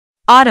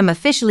Autumn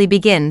officially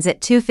begins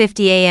at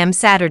 2:50 a.m.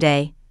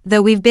 Saturday,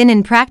 though we've been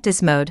in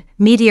practice mode,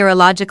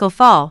 meteorological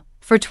fall,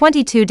 for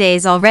 22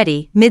 days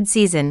already.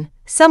 Mid-season,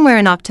 somewhere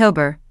in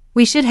October,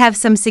 we should have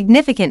some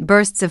significant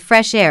bursts of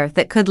fresh air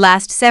that could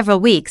last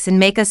several weeks and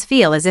make us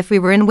feel as if we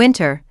were in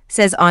winter,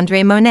 says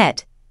André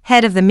Monette,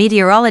 head of the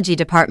meteorology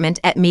department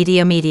at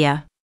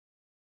Media.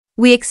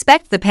 We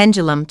expect the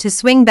pendulum to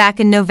swing back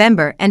in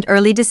November and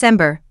early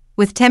December,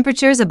 with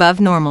temperatures above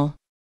normal.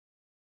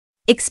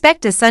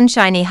 Expect a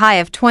sunshiny high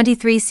of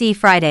 23°C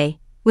Friday,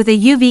 with a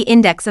UV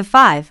index of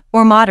 5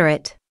 or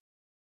moderate.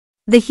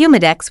 The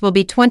humidex will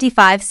be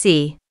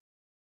 25°C.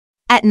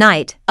 At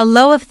night, a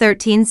low of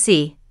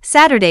 13°C.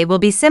 Saturday will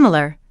be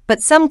similar,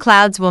 but some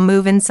clouds will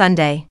move in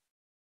Sunday.